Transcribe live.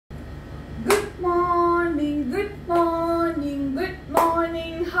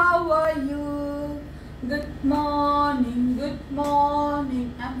Good morning, good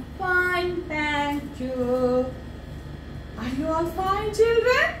morning. I'm fine, thank you. Are you all fine,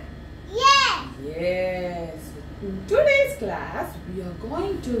 children? Yes. Yes. In today's class, we are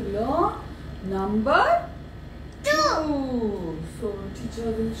going to learn number 2. So,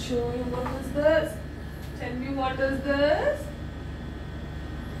 teacher will show you what is this. Tell me what is this?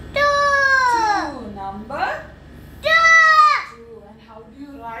 2. Number 2. 2. And how do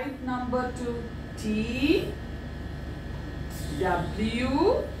you write number 2? T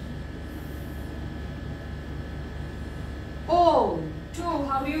W O. 2.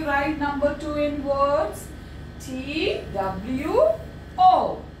 How do you write number 2 in words? T W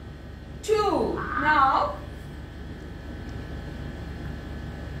O. 2. Now,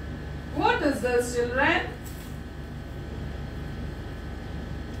 what is this, children?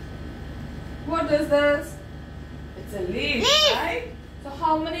 What is this? It's a leaf, right? So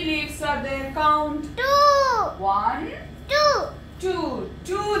how many leaves are there? Count. 2. 1, 2. 2.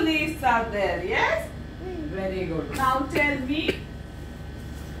 2 leaves are there, yes? Very good. Now tell me.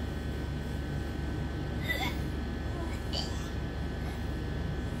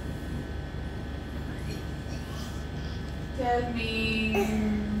 Tell me.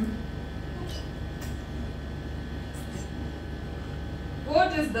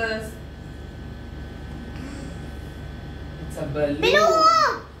 What is this? It's a balloon. Balloon.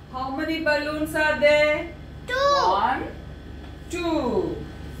 How many balloons are there? 2. 1, 2.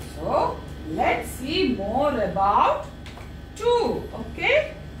 So, let's see more about 2.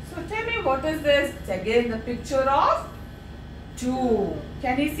 Okay? So, tell me what is this? It's again the picture of 2.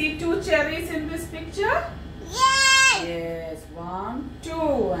 Can you see 2 cherries in this picture? Yes. Yes. 1,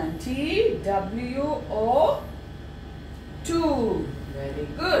 2. And T, W, O, 2. Very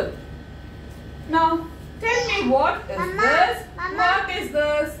good. Now, tell me what is Mama, this? Mama. What is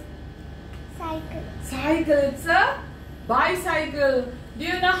this? Cycle. Cycle. It's a bicycle. Do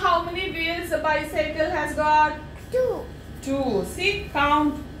you know how many wheels a bicycle has got? 2. 2. See,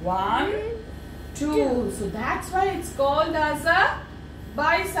 count. 1, 2. So that's why it's called as a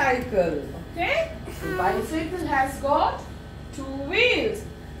bicycle. Okay? The bicycle has got 2 wheels.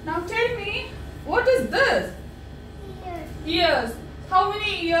 Now tell me, what is this? Ears. How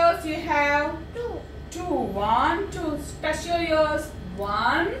many ears you have? 2. 2. 1, 2. Touch your ears.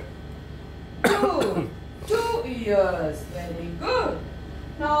 1, 2. 2 ears. Very good.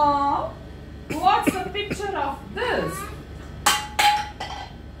 Now, what's the picture of this?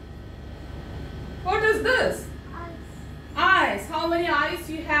 What is this? Eyes. How many eyes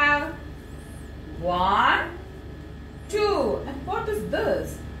you have? 1, 2. And what is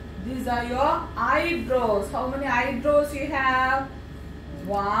this? These are your eyebrows. How many eyebrows you have?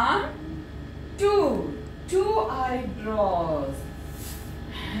 1, 2. 2 eyebrows.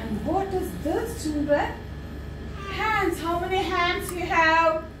 And what is this, children? Hands. How many hands you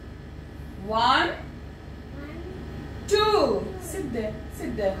have? 1, 2. Sit there.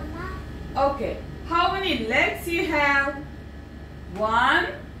 Sit there. Okay. How many legs you have? 1,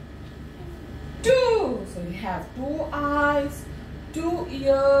 2. So you have 2 eyes, 2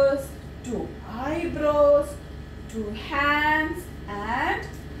 ears, 2 eyebrows, 2 hands and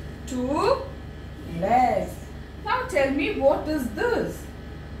 2 legs. Now tell me, what is this?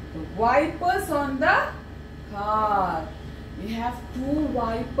 The wipers on the car. We have 2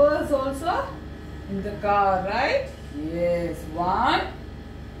 wipers also in the car, right? Yes. 1,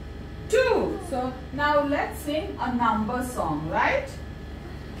 2. So now let's sing a number song, right?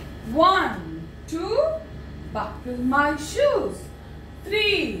 1, 2, buckle my shoes.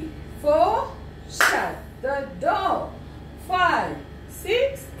 3, 4, shut the door. 5,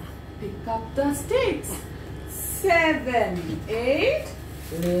 6, pick up the sticks. 7, 8,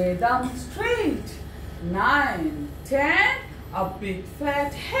 lay them straight. 9, 10, a big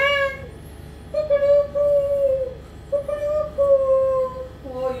fat hen.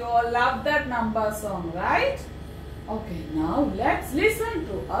 Oh, you all love that number song, right? Okay, now let's listen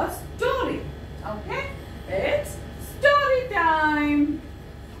to a story. Okay, it's story time.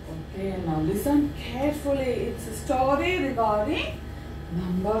 Okay, now listen carefully. It's a story regarding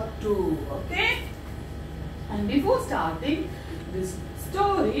number 2. Okay, and before starting this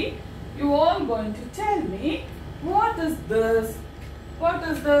story, you all going to tell me, what is this? What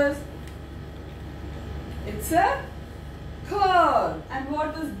is this? It's a curve. And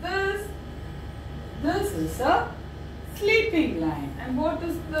what is this? This is a sleeping line. And what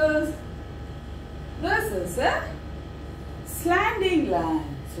is this? This is a slanting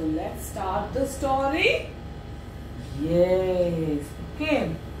line. So let's start the story. Yes.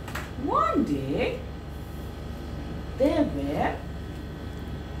 Okay. One day there were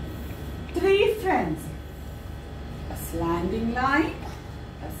 3 friends. slanting line,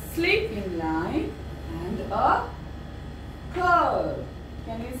 a sleeping line, and a curve.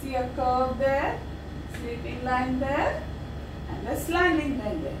 Can you see a curve there? Sleeping line there, and a slanting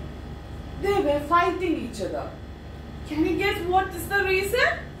line there. They were fighting each other. Can you guess what is the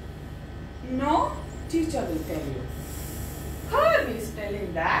reason? No? Teacher will tell you. Curve is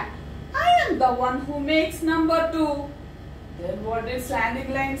telling that I am the one who makes number 2. Then what did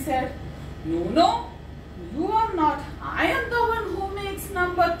slanting line said? No, you are not. I am the one who makes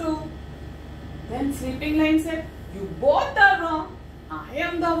number 2. Then sleeping line said, you both are wrong. I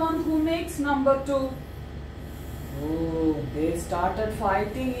am the one who makes number 2. Oh, they started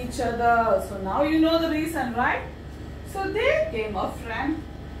fighting each other. So now you know the reason, right? So there came a friend,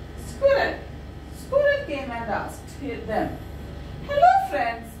 Squirrel. Squirrel came and asked them, hello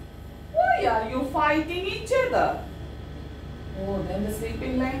friends, why are you fighting each other? Oh, then the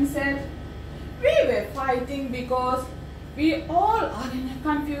sleeping line said, we were fighting because we all are in a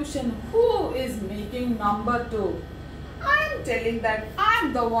confusion. Who is making number 2? I am telling that I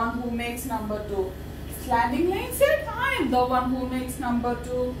am the one who makes number 2. Slanting line said, I am the one who makes number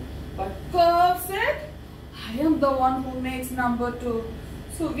 2. But curve said, I am the one who makes number 2.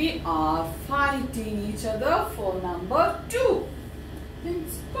 So we are fighting each other for number 2. Then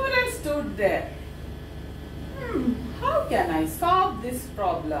Squirrel stood there. How can I solve this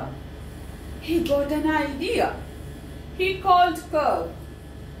problem? He got an idea. He called Curve.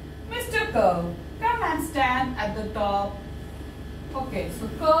 Mr. Curve, come and stand at the top. Okay, so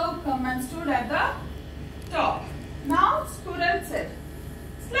Curve come and stood at the top. Now Squirrel said,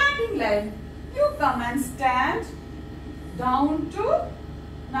 slanting line, you come and stand down to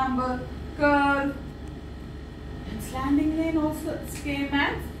number Curve. And slanting line also came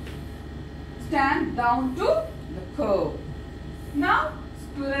and stand down to the curve. Now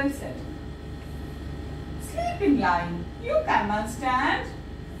Squirrel said, sleeping line, you come and stand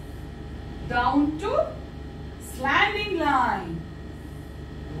down to slanting line.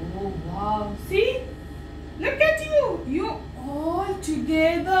 Oh wow, see, look at you, you all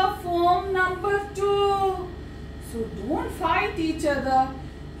together form number 2. So don't fight each other.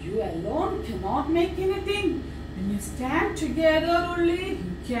 You alone cannot make anything. When you stand together only,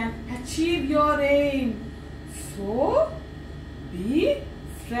 you can achieve your aim. So be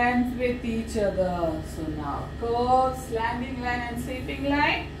friends with each other. So now curve, slanting line and sleeping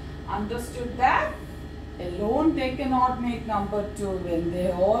line understood that alone they cannot make number 2. When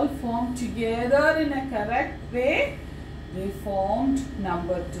they all form together in a correct way, they formed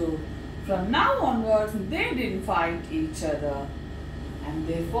number 2. From now onwards, they didn't fight each other. And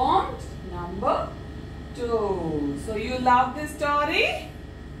they formed number 2. So you love this story?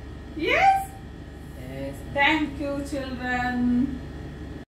 Yes? Yes. Thank you, children.